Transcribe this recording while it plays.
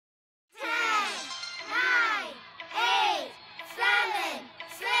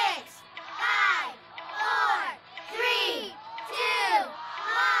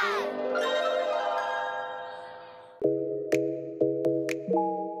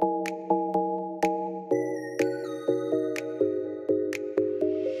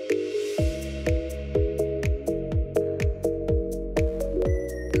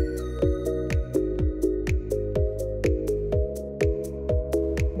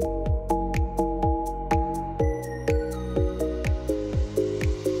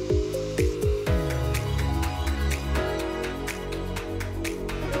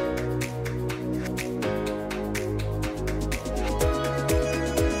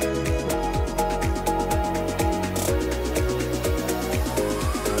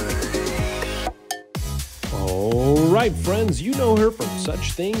right, friends, you know her from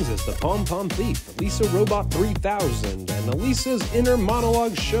such things as the Pom Pom Thief, Elisa Robot 3000, and Elisa's Inner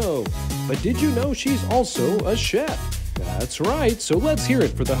Monologue Show. But did you know she's also a chef? That's right, so let's hear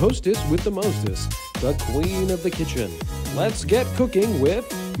it for the hostess with the mostest, the queen of the kitchen. Let's get cooking with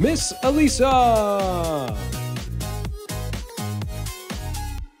Miss Elisa!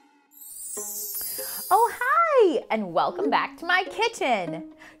 Oh, hi, and welcome back to my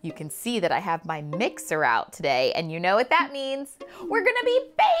kitchen. You can see that I have my mixer out today, and you know what that means. We're gonna be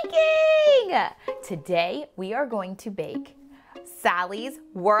baking! Today, we are going to bake Sally's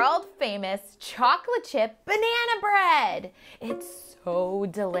world-famous chocolate chip banana bread. It's so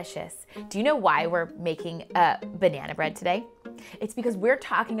delicious. Do you know why we're making banana bread today? It's because we're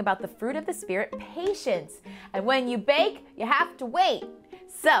talking about the fruit of the spirit, patience. And when you bake, you have to wait.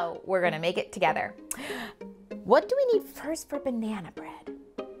 So we're gonna make it together. What do we need first for banana bread?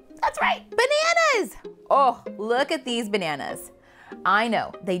 That's right, bananas! Oh, look at these bananas. I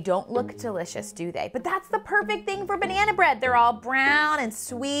know, they don't look delicious, do they? But that's the perfect thing for banana bread. They're all brown and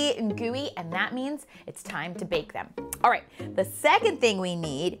sweet and gooey, and that means it's time to bake them. All right, the second thing we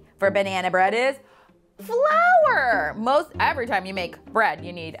need for banana bread is flour. Every time you make bread,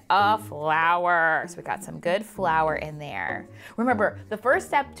 you need a flour. So we got some good flour in there. Remember, the first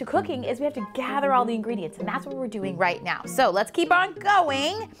step to cooking is we have to gather all the ingredients, and that's what we're doing right now. So let's keep on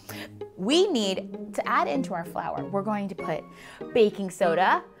going. We need to add into our flour, we're going to put baking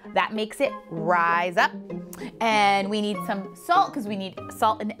soda. That makes it rise up. And we need some salt, because we need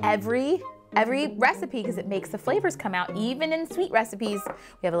salt in every recipe because it makes the flavors come out, even in sweet recipes.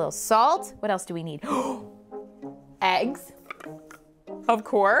 We have a little salt. What else do we need? Eggs, of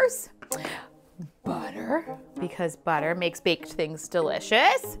course. Butter, because butter makes baked things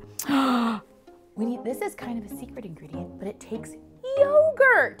delicious. This is kind of a secret ingredient, but it takes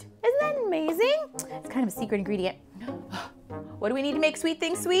yogurt. Isn't that amazing? It's kind of a secret ingredient. What do we need to make sweet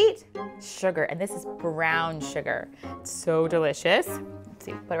things sweet? Sugar, and this is brown sugar. It's so delicious. Let's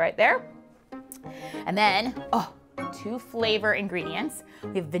see, put it right there. And then, two flavor ingredients.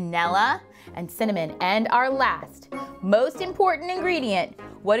 We have vanilla and cinnamon. And our last, most important ingredient,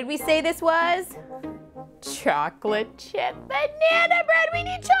 what did we say this was? Chocolate chip banana bread. We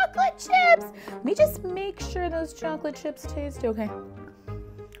need chocolate chips. Let me just make sure those chocolate chips taste okay.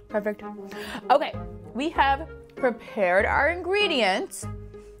 Perfect. Okay, we have prepared our ingredients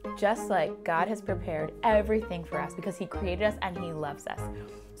just like God has prepared everything for us because He created us and He loves us.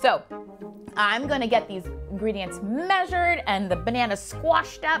 So I'm gonna get these ingredients measured and the bananas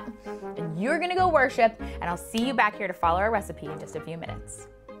squashed up, and you're gonna go worship, and I'll see you back here to follow our recipe in just a few minutes.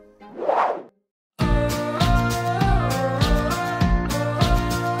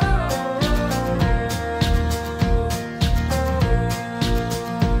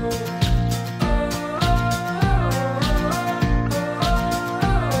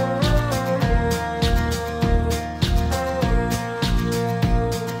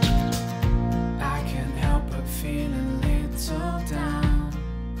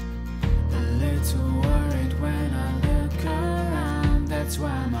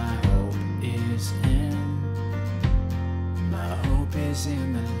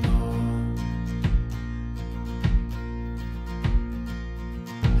 In the Lord,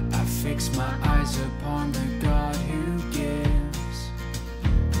 I fix my eyes upon the God who gives,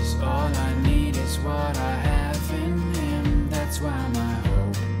 'cause all I need is what I have in Him. That's why my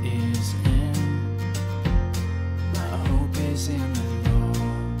hope is in, my hope is in the Lord.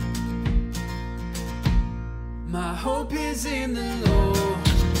 My hope is in the Lord.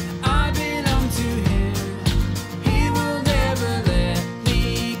 I belong to Him. He will never let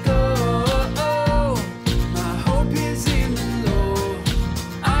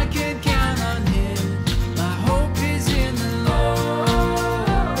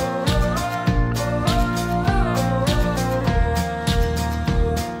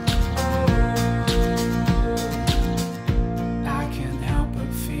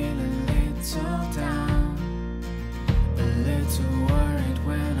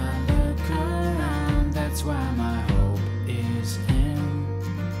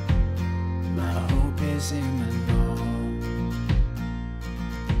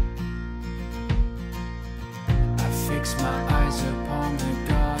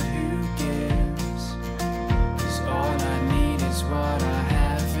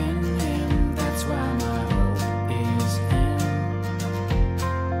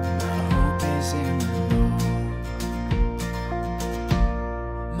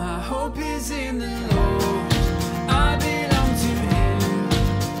I belong to Him.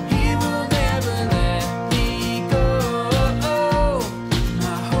 He will never let me go.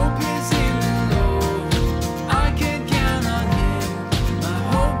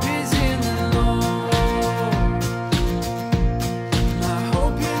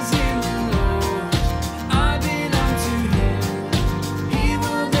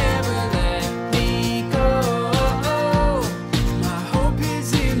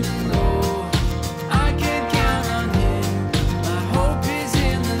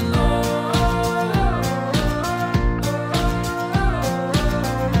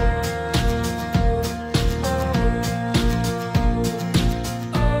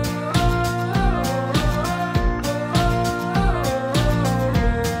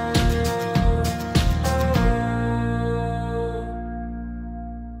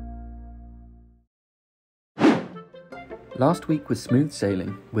 Last week was smooth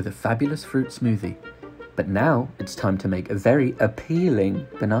sailing with a fabulous fruit smoothie, but now it's time to make a very appealing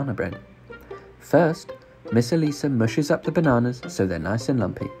banana bread. First, Miss Elisa mushes up the bananas so they're nice and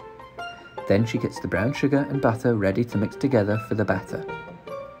lumpy. Then she gets the brown sugar and butter ready to mix together for the batter.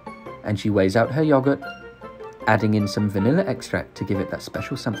 And she weighs out her yogurt, adding in some vanilla extract to give it that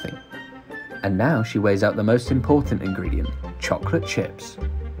special something. And now she weighs out the most important ingredient, chocolate chips.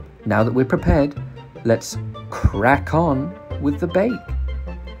 Now that we're prepared, let's crack on with the bake.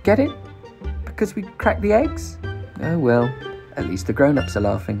 Get it? Because we cracked the eggs? Oh well, at least the grown-ups are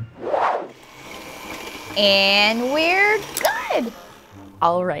laughing. And we're good.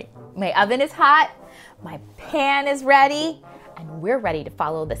 All right, my oven is hot, my pan is ready, and we're ready to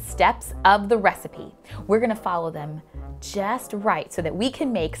follow the steps of the recipe. We're gonna follow them just right so that we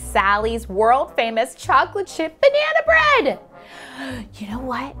can make Sally's world famous chocolate chip banana bread. You know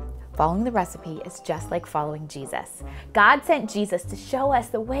what? Following the recipe is just like following Jesus. God sent Jesus to show us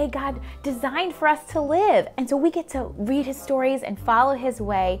the way God designed for us to live. And so we get to read his stories and follow his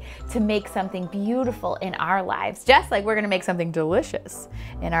way to make something beautiful in our lives, just like we're gonna make something delicious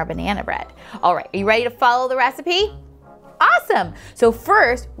in our banana bread. All right, are you ready to follow the recipe? Awesome. So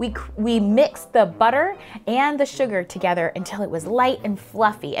first, we mixed the butter and the sugar together until it was light and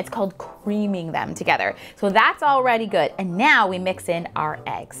fluffy. It's called creaming them together. So that's already good. And now we mix in our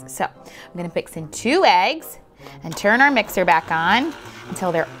eggs. So I'm gonna mix in 2 eggs and turn our mixer back on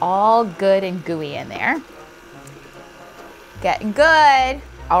until they're all good and gooey in there. Getting good.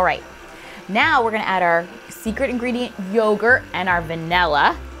 All right. Now we're gonna add our secret ingredient yogurt and our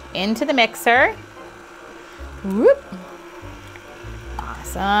vanilla into the mixer. Whoop.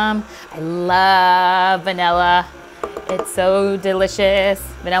 Awesome. I love vanilla. It's so delicious.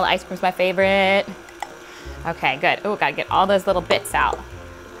 Vanilla ice cream is my favorite. Okay, good. Oh, gotta get all those little bits out.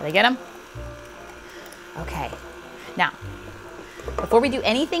 Did I get them? Okay. Now, before we do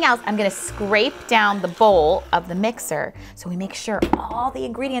anything else, I'm gonna scrape down the bowl of the mixer so we make sure all the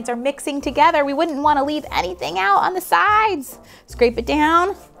ingredients are mixing together. We wouldn't wanna leave anything out on the sides. Scrape it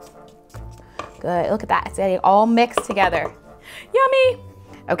down. Good, look at that. It's getting all mixed together. Yummy.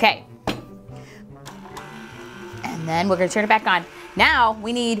 Okay. And then we're gonna turn it back on. Now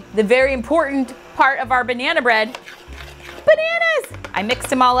we need the very important part of our banana bread. Bananas! I mixed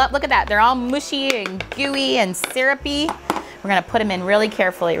them all up. Look at that. They're all mushy and gooey and syrupy. We're gonna put them in really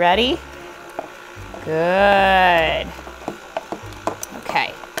carefully. Ready? Good.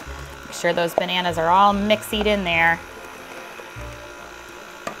 Okay. Make sure those bananas are all mixied in there.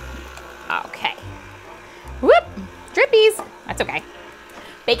 Okay. Whoop! Drippies. That's okay.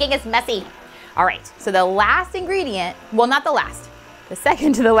 Baking is messy. All right, so the last ingredient, well, not the last, the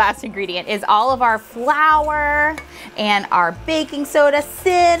second to the last ingredient is all of our flour and our baking soda,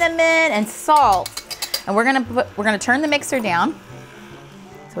 cinnamon, and salt. And we're gonna turn the mixer down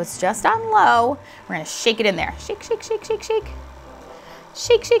so it's just on low. We're gonna shake it in there. Shake, shake, shake, shake, shake.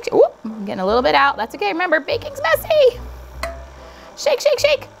 Shake, shake, shake. Whoop, I'm getting a little bit out. That's okay, remember, baking's messy. Shake, shake,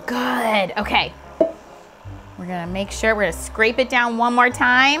 shake. Good, okay. We're gonna make sure, we're gonna scrape it down one more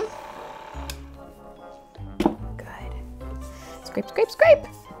time. Good. Scrape, scrape, scrape.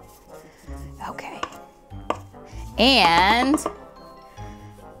 Okay. And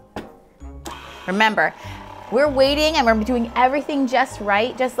remember, we're waiting and we're doing everything just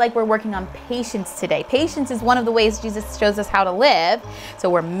right, just like we're working on patience today. Patience is one of the ways Jesus shows us how to live. So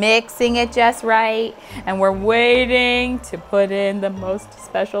we're mixing it just right and we're waiting to put in the most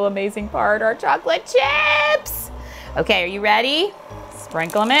special, amazing part, our chocolate chips. Okay, are you ready?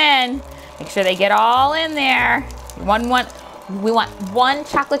 Sprinkle them in. Make sure they get all in there. We want 1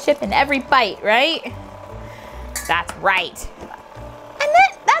 chocolate chip in every bite, right? That's right. And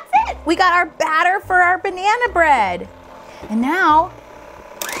then that's it. We got our batter for our banana bread. And now,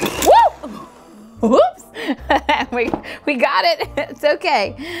 whoop! Whoops! we got it. It's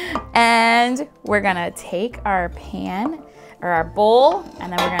okay. And we're gonna take our pan or our bowl,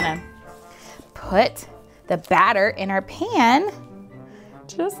 and then we're gonna put the batter in our pan,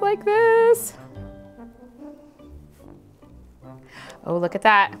 just like this. Oh, look at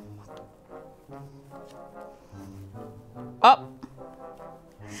that. Oh.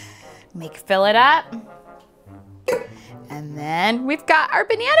 Fill it up. And then we've got our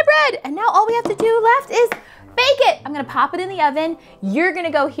banana bread. And now all we have to do left is bake it. I'm gonna pop it in the oven. You're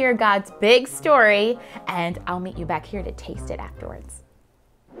gonna go hear God's big story, and I'll meet you back here to taste it afterwards.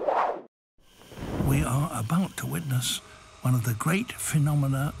 We are about to witness one of the great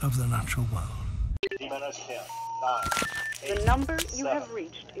phenomena of the natural world. The number you have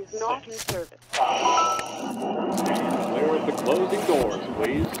reached is not in service. Clear at the closing doors,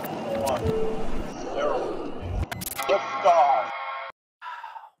 please. 1, 0. Lift off.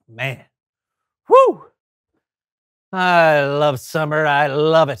 man. Whew! I love summer. I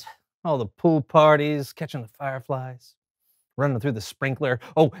love it. All the pool parties, catching the fireflies, running through the sprinkler.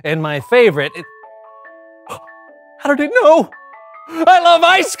 Oh, and my favorite. How did it know? I love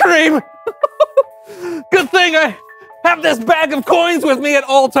ice cream! Good thing I have this bag of coins with me at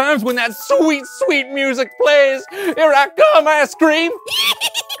all times when that sweet, sweet music plays. Here I come, ice cream!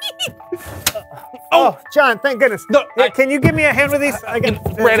 Oh, John, thank goodness. No, Can you give me a hand with these?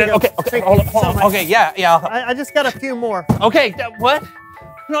 Brandon, okay, hold on. Okay, yeah. I just got a few more. Okay, what?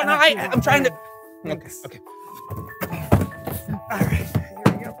 No, I'm trying to. Okay. All right, here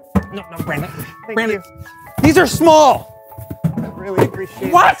we go. No, Brandon. Thank Brandon, you. these are small. I really appreciate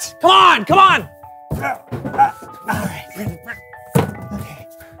it. What? Come on! All right. Okay.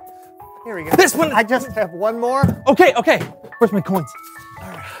 Here we go. This one. I just have one more. Okay. Where's my coins? All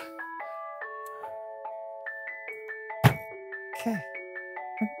right. Okay.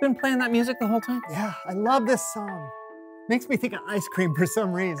 Have you been playing that music the whole time? Yeah, I love this song. Makes me think of ice cream for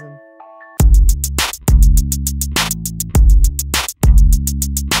some reason.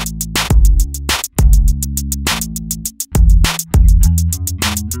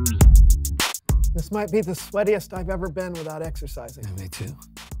 This might be the sweatiest I've ever been without exercising. Yeah, me too.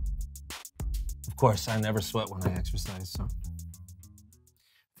 Of course, I never sweat when I exercise, so. I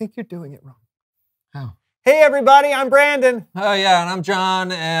think you're doing it wrong. How? Hey everybody, I'm Brandon. Oh yeah, and I'm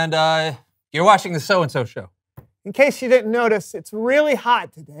John, and you're watching the So-and-So Show. In case you didn't notice, it's really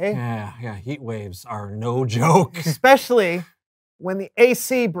hot today. Yeah, heat waves are no joke. Especially when the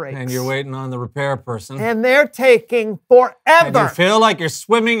AC breaks. And you're waiting on the repair person. And they're taking forever. And you feel like you're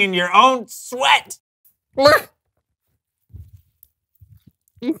swimming in your own sweat.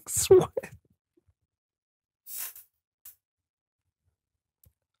 Sweat.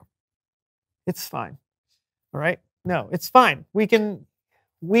 It's fine. All right? No, it's fine. We can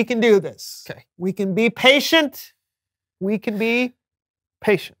do this. Okay. We can be patient. We can be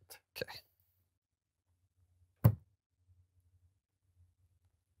patient. Okay.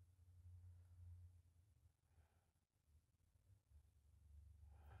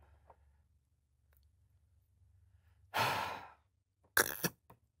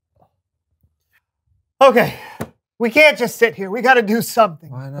 Okay. We can't just sit here. We got to do something.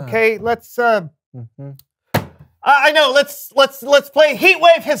 Why not? Okay, let's I know, let's play Heat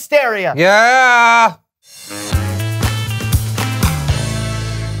Wave Hysteria. Yeah.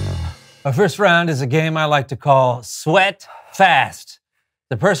 Our first round is a game I like to call Sweat Fast.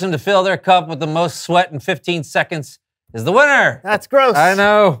 The person to fill their cup with the most sweat in 15 seconds is the winner. That's gross. I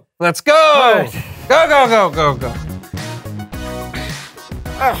know. Let's go. Right. Go.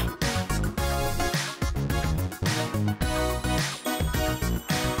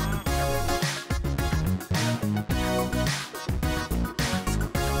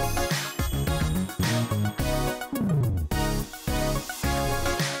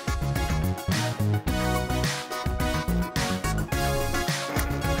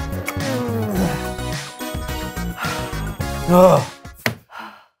 Oh,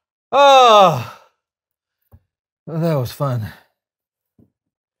 that was fun.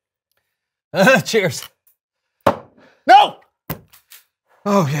 Cheers. No!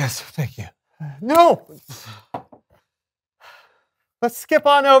 Oh, yes, thank you. No! Let's skip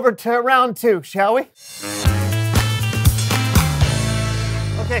on over to round 2, shall we?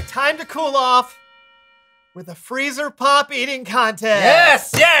 Okay, time to cool off with a freezer pop eating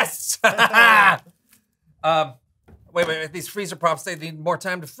contest. Yes! Wait, these freezer pops, they need more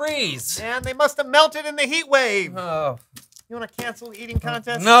time to freeze. And they must have melted in the heat wave. Oh. You want to cancel the eating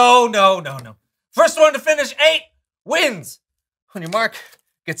contest? No. First one to finish 8 wins. On your mark,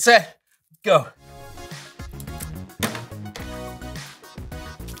 get set, go.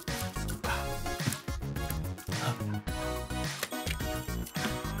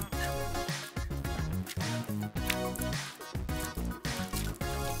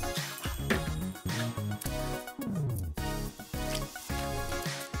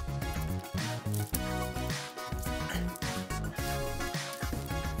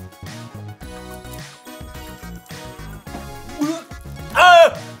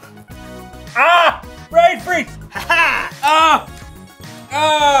 Brain freeze!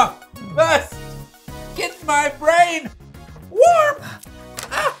 Best! Get my brain warm!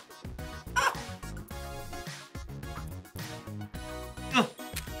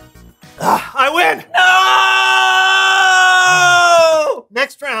 I win! No!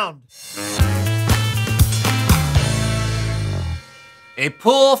 Next round. A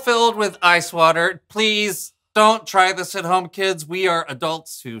pool filled with ice water. Please don't try this at home, kids. We are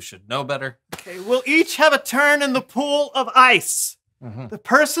adults who should know better. Okay, we'll each have a turn in the pool of ice. The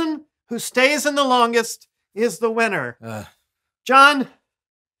person who stays in the longest is the winner. John,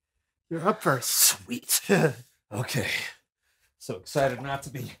 you're up first. Sweet. Okay. So excited not to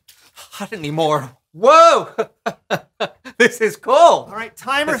be hot anymore. Whoa! This is cool. All right,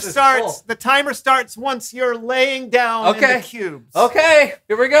 timer starts. Cool. The timer starts once you're laying down in the cubes. Okay,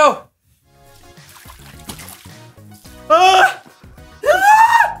 here we go.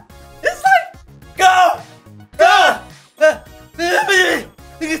 It's like, go!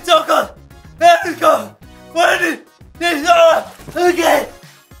 It's so cold. Let's go. Okay.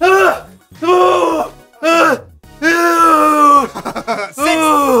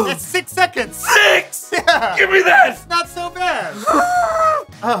 That's 6 seconds. 6! Yeah. Give me that! It's not so bad.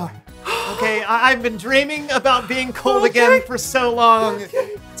 Okay, I've been dreaming about being cold again for so long.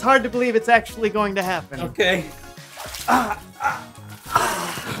 It's hard to believe it's actually going to happen. Okay.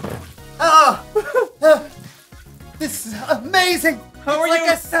 This is amazing. How are it's like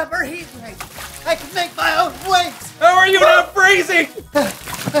you? a summer heat wave. I can make my own weights. How are you not freezing?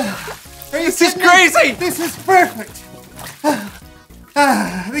 This is crazy. This is perfect.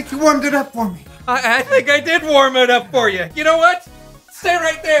 I think you warmed it up for me. I think I did warm it up for you. You know what? Stay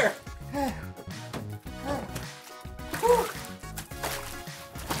right there.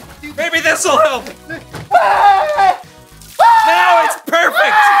 Maybe this will help. Now it's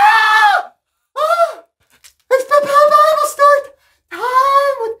perfect. It's the Bible start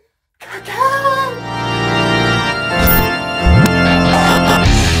time with Kellen.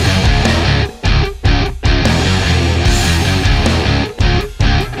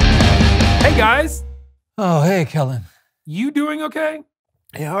 Hey guys, Oh, hey, Kellen. you doing okay?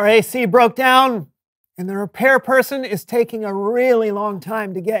 Our AC broke down, and the repair person is taking a really long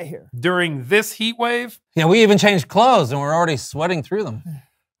time to get here. During this heat wave? Yeah, we even changed clothes and we're already sweating through them.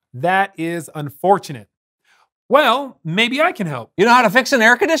 That is unfortunate. Well, maybe I can help. You know how to fix an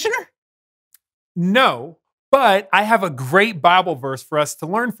air conditioner? No, but I have a great Bible verse for us to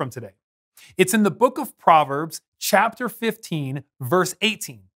learn from today. It's in the book of Proverbs, chapter 15, verse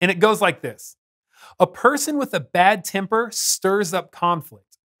 18, and it goes like this. A person with a bad temper stirs up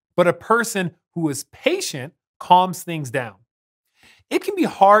conflict, but a person who is patient calms things down. It can be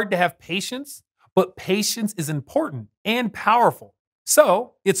hard to have patience, but patience is important and powerful,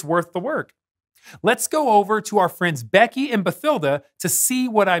 so it's worth the work. Let's go over to our friends Becky and Bathilda to see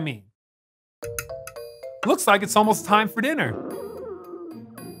what I mean. Looks like it's almost time for dinner.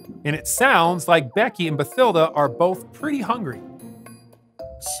 And it sounds like Becky and Bathilda are both pretty hungry.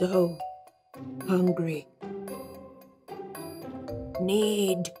 So hungry.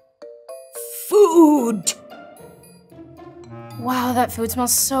 Need food. Wow, that food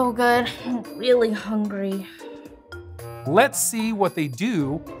smells so good. I'm really hungry. Let's see what they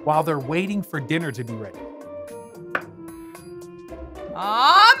do while they're waiting for dinner to be ready.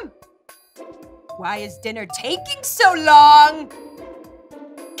 Mom? Why is dinner taking so long?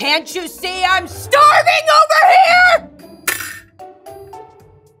 Can't you see I'm starving over here?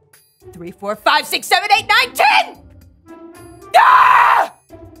 3, 4, 5, 6, 7, 8, 9, 10! Ah!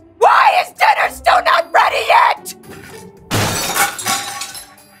 Why is dinner still not ready yet?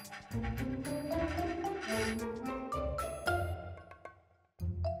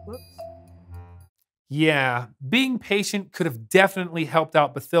 Whoops. Yeah, being patient could have definitely helped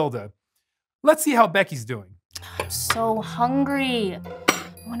out Bathilda. Let's see how Becky's doing. I'm so hungry.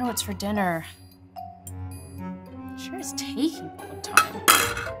 I wonder what's for dinner. Sure is taking all the time.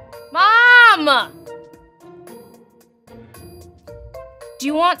 Mom! Do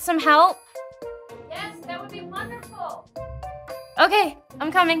you want some help? Yes, that would be wonderful. Okay,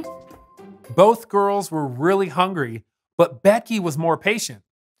 I'm coming. Both girls were really hungry, but Becky was more patient.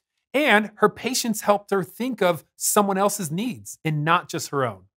 And her patience helped her think of someone else's needs and not just her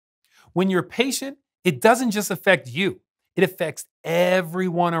own. When you're patient, it doesn't just affect you, it affects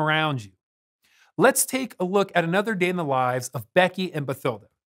everyone around you. Let's take a look at another day in the lives of Becky and Bathilda.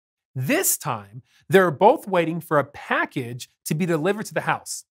 This time, they're both waiting for a package to be delivered to the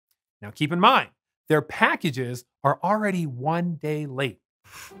house. Now keep in mind, their packages are already 1 day late.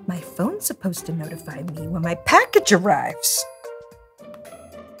 My phone's supposed to notify me when my package arrives.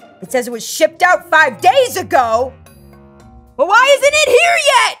 It says it was shipped out 5 days ago. Well, why isn't it here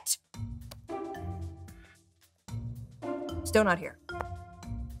yet? Still not here.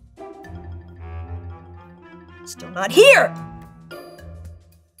 Still not here.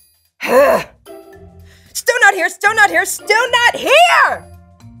 Still not here, still not here, still not here!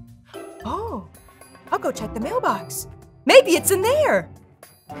 Oh, I'll go check the mailbox. Maybe it's in there.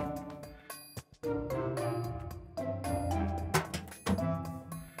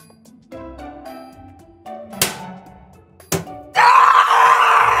 Ah!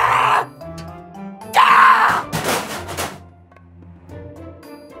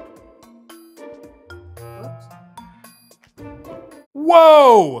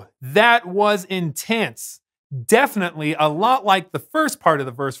 Whoa, that was intense. Definitely a lot like the first part of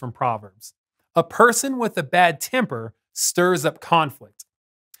the verse from Proverbs. A person with a bad temper stirs up conflict.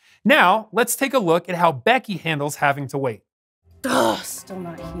 Now, let's take a look at how Becky handles having to wait. Ugh, still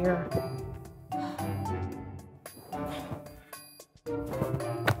not here.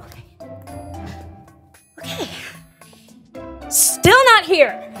 Okay. Still not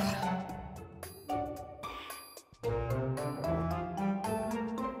here.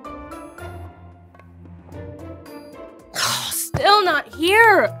 Still not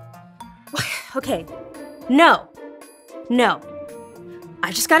here. Okay. No.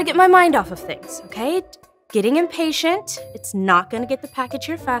 I just gotta get my mind off of things, okay? Getting impatient. It's not gonna get the package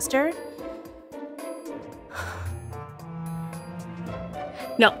here faster.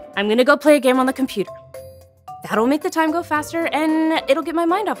 No, I'm gonna go play a game on the computer. That'll make the time go faster and it'll get my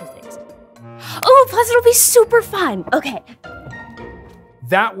mind off of things. Oh, plus it'll be super fun. Okay.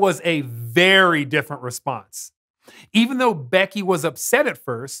 That was a very different response. Even though Becky was upset at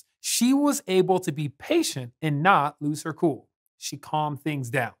first, she was able to be patient and not lose her cool. She calmed things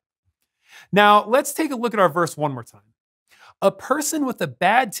down. Now, let's take a look at our verse one more time. A person with a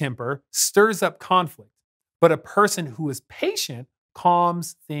bad temper stirs up conflict, but a person who is patient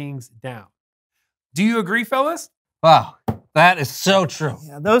calms things down. Do you agree, fellas? Wow, that is so true.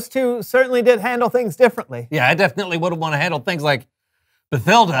 Yeah, those two certainly did handle things differently. Yeah, I definitely would have want to handle things like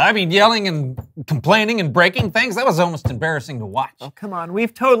Bathilda. I mean, yelling and complaining and breaking things, that was almost embarrassing to watch. Oh, come on.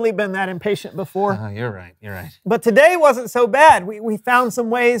 We've totally been that impatient before. You're right. But today wasn't so bad. We found some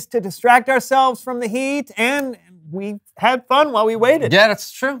ways to distract ourselves from the heat, and we had fun while we waited. Yeah,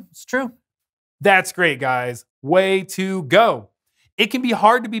 that's true. It's true. That's great, guys. Way to go. It can be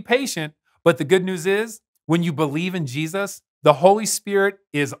hard to be patient, but the good news is, when you believe in Jesus, the Holy Spirit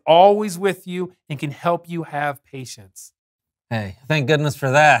is always with you and can help you have patience. Hey, thank goodness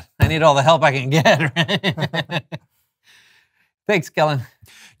for that. I need all the help I can get. Thanks, Kellen.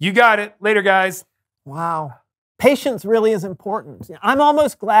 You got it. Later, guys. Wow. Patience really is important. I'm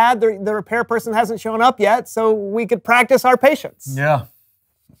almost glad the repair person hasn't shown up yet so we could practice our patience. Yeah.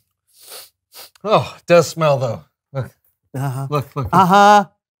 Oh, it does smell, though. Look. Uh-huh. Look. Uh-huh.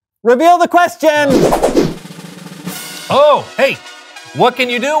 Reveal the question. Oh, hey. What can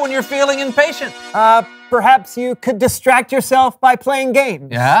you do when you're feeling impatient? Perhaps you could distract yourself by playing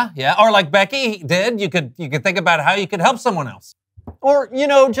games. Yeah. Or like Becky did, you could think about how you could help someone else. Or,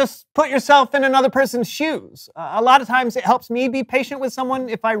 just put yourself in another person's shoes. A lot of times it helps me be patient with someone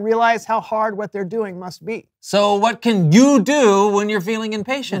if I realize how hard what they're doing must be. So what can you do when you're feeling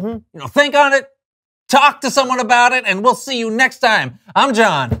impatient? Mm-hmm. Think on it, talk to someone about it, and we'll see you next time. I'm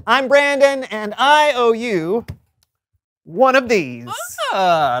John. I'm Brandon, and I owe you one of these.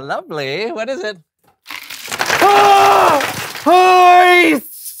 Ah, lovely. What is it?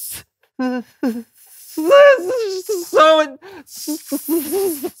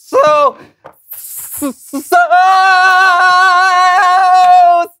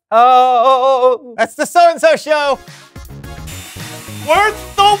 That's the So-and-So Show.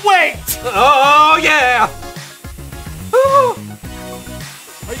 Worth the wait. Oh, yeah.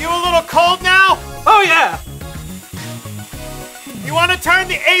 Are you a little cold now? Oh, yeah. You want to turn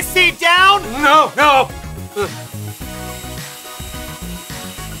the AC down? No.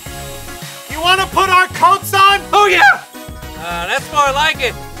 You want to put our coats on? Oh, yeah. That's more like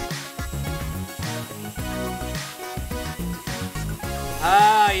it.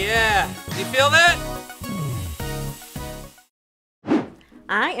 Yeah. You feel that?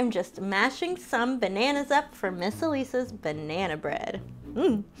 I am just mashing some bananas up for Miss Elisa's banana bread.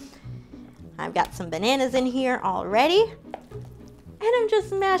 I've got some bananas in here already, and I'm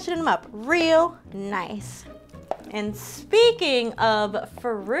just mashing them up real nice. And speaking of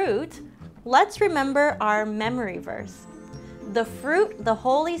fruit, let's remember our memory verse. The fruit the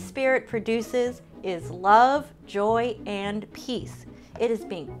Holy Spirit produces is love, joy, and peace. It is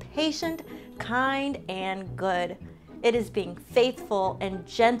being patient, kind, and good. It is being faithful and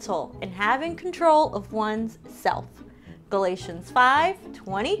gentle and having control of one's self. Galatians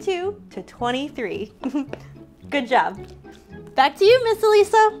 5:22-23. Good job. Back to you, Miss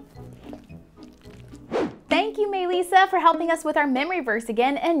Elisa. Thank you, Miss Elisa, for helping us with our memory verse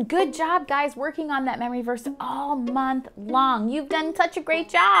again. And good job, guys, working on that memory verse all month long. You've done such a great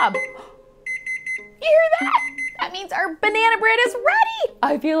job. You hear that? That means our banana bread is ready.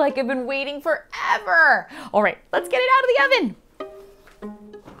 I feel like I've been waiting forever. All right, let's get it out of the oven.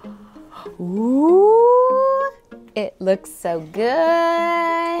 Ooh, it looks so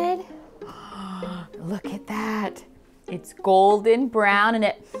good. Look at that. It's golden brown and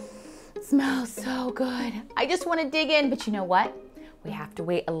it smells so good. I just want to dig in, but you know what? we have to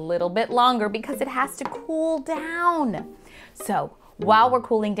wait a little bit longer because it has to cool down. So while we're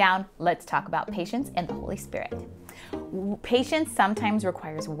cooling down, let's talk about patience and the Holy Spirit. Patience sometimes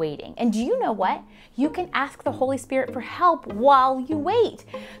requires waiting. And do you know what? You can ask the Holy Spirit for help while you wait.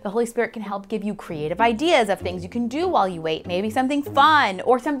 The Holy Spirit can help give you creative ideas of things you can do while you wait, maybe something fun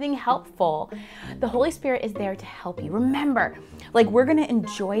or something helpful. The Holy Spirit is there to help you. Remember, like we're gonna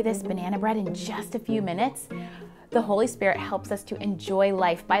enjoy this banana bread in just a few minutes. The Holy Spirit helps us to enjoy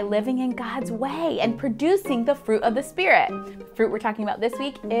life by living in God's way and producing the fruit of the Spirit. The fruit we're talking about this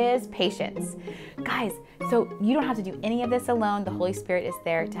week is patience. Guys, so you don't have to do any of this alone. The Holy Spirit is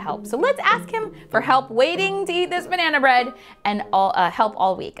there to help. So let's ask Him for help waiting to eat this banana bread and help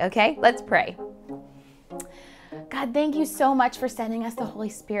all week, okay? Let's pray. God, thank you so much for sending us the Holy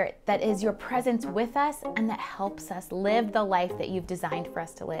Spirit that is your presence with us and that helps us live the life that you've designed for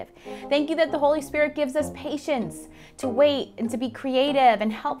us to live. Thank you that the Holy Spirit gives us patience to wait and to be creative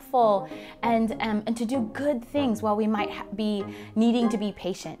and helpful and to do good things while we might be needing to be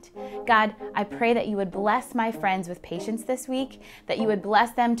patient. God, I pray that you would bless my friends with patience this week, that you would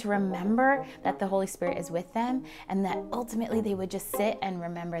bless them to remember that the Holy Spirit is with them, and that ultimately they would just sit and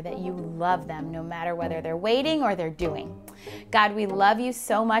remember that you love them no matter whether they're waiting or they're doing. God, we love you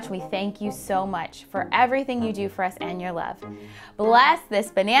so much. We thank you so much for everything you do for us and your love. Bless this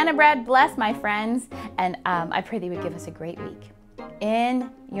banana bread. Bless my friends. And I pray that you would give us a great week.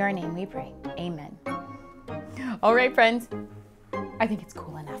 In your name we pray. Amen. All right, friends. I think it's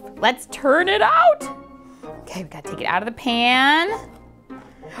cool enough. Let's turn it out. Okay, we got to take it out of the pan.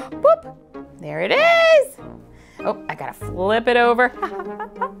 Boop. There it is. Oh, I got to flip it over.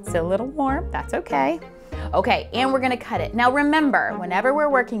 It's a little warm. That's okay. Okay, and we're gonna cut it. Now remember, whenever we're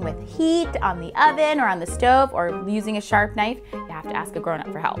working with heat on the oven or on the stove or using a sharp knife, you have to ask a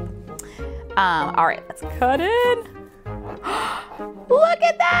grown-up for help. All right, let's cut it. Look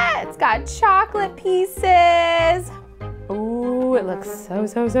at that! It's got chocolate pieces. Ooh, it looks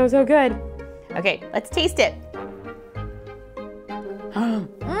so good. Okay, let's taste it.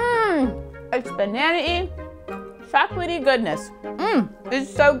 It's banana-y, chocolatey goodness.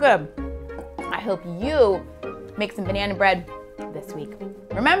 It's so good. I hope you make some banana bread this week.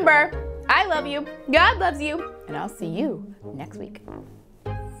 Remember, I love you, God loves you, and I'll see you next week.